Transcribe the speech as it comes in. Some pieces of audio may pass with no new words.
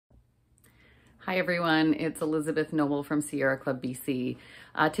Hi everyone, it's Elizabeth Noble from Sierra Club BC.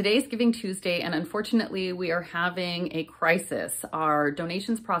 Today's Giving Tuesday, and unfortunately we are having a crisis. Our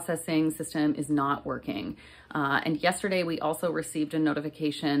donations processing system is not working. And yesterday we also received a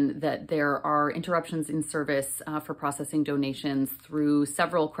notification that there are interruptions in service for processing donations through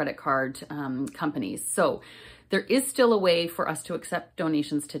several credit card companies. So there is still a way for us to accept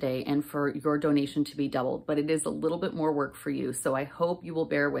donations today and for your donation to be doubled, but it is a little bit more work for you. So I hope you will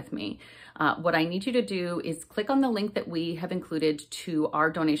bear with me. What I need you to do is click on the link that we have included to our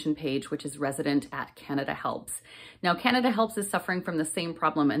donation page, which is resident at Canada Helps. Now, Canada Helps is suffering from the same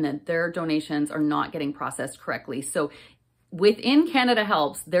problem and that their donations are not getting processed correctly. So within Canada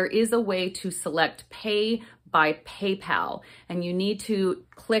Helps, there is a way to select Pay by PayPal, and you need to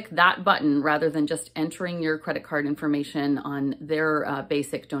click that button rather than just entering your credit card information on their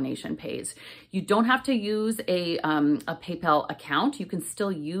basic donation page. You don't have to use a PayPal account. You can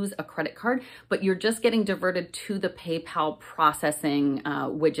still use a credit card, but you're just getting diverted to the PayPal processing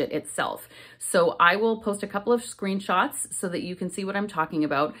widget itself. So I will post a couple of screenshots so that you can see what I'm talking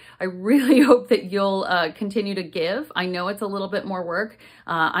about. I really hope that you'll continue to give. I know it's a little bit more work.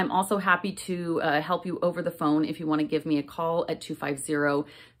 I'm also happy to help you over the phone if you want to give me a call at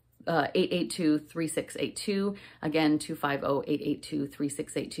 250-882-3682. Again,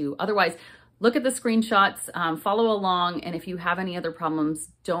 250-882-3682. Otherwise, look at the screenshots, follow along, and if you have any other problems,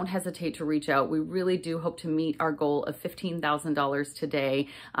 don't hesitate to reach out. We really do hope to meet our goal of $15,000 today.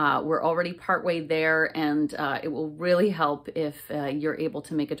 We're already partway there, and it will really help if you're able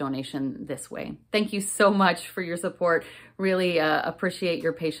to make a donation this way. Thank you so much for your support. Really appreciate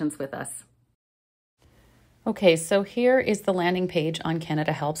your patience with us. Okay, so here is the landing page on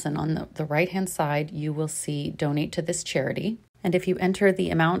Canada Helps, and on the right-hand side, you will see Donate to this charity. And if you enter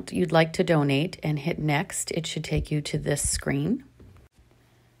the amount you'd like to donate and hit Next, it should take you to this screen.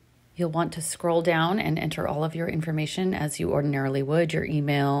 You'll want to scroll down and enter all of your information as you ordinarily would, your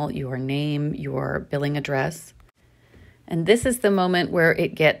email, your name, your billing address. And this is the moment where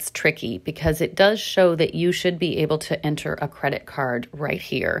it gets tricky because it does show that you should be able to enter a credit card right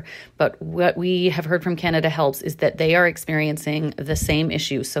here. But what we have heard from Canada Helps is that they are experiencing the same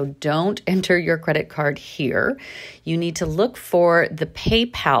issue. So don't enter your credit card here. You need to look for the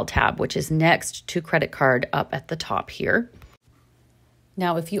PayPal tab, which is next to credit card up at the top here.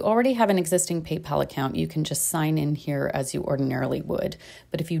 Now, if you already have an existing PayPal account, you can just sign in here as you ordinarily would.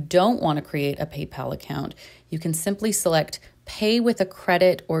 But if you don't want to create a PayPal account, you can simply select Pay with a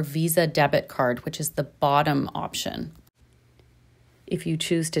credit or Visa debit card, which is the bottom option. If you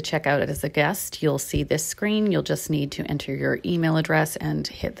choose to check out as a guest, you'll see this screen. You'll just need to enter your email address and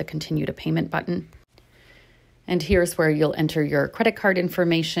hit the Continue to Payment button. And here's where you'll enter your credit card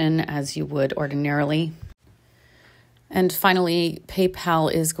information as you would ordinarily. And finally,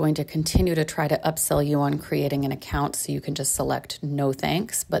 PayPal is going to continue to try to upsell you on creating an account, so you can just select no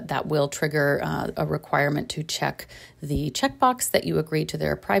thanks, but that will trigger a requirement to check the checkbox that you agree to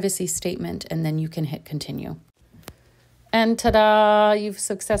their privacy statement, and then you can hit continue. And ta-da, you've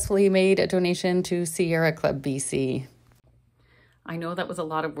successfully made a donation to Sierra Club BC. I know that was a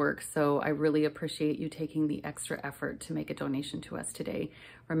lot of work, so I really appreciate you taking the extra effort to make a donation to us today.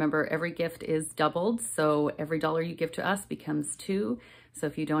 Remember, every gift is doubled, so every dollar you give to us becomes $2. So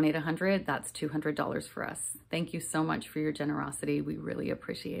if you donate $100, that's $200 for us. Thank you so much for your generosity. We really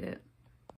appreciate it.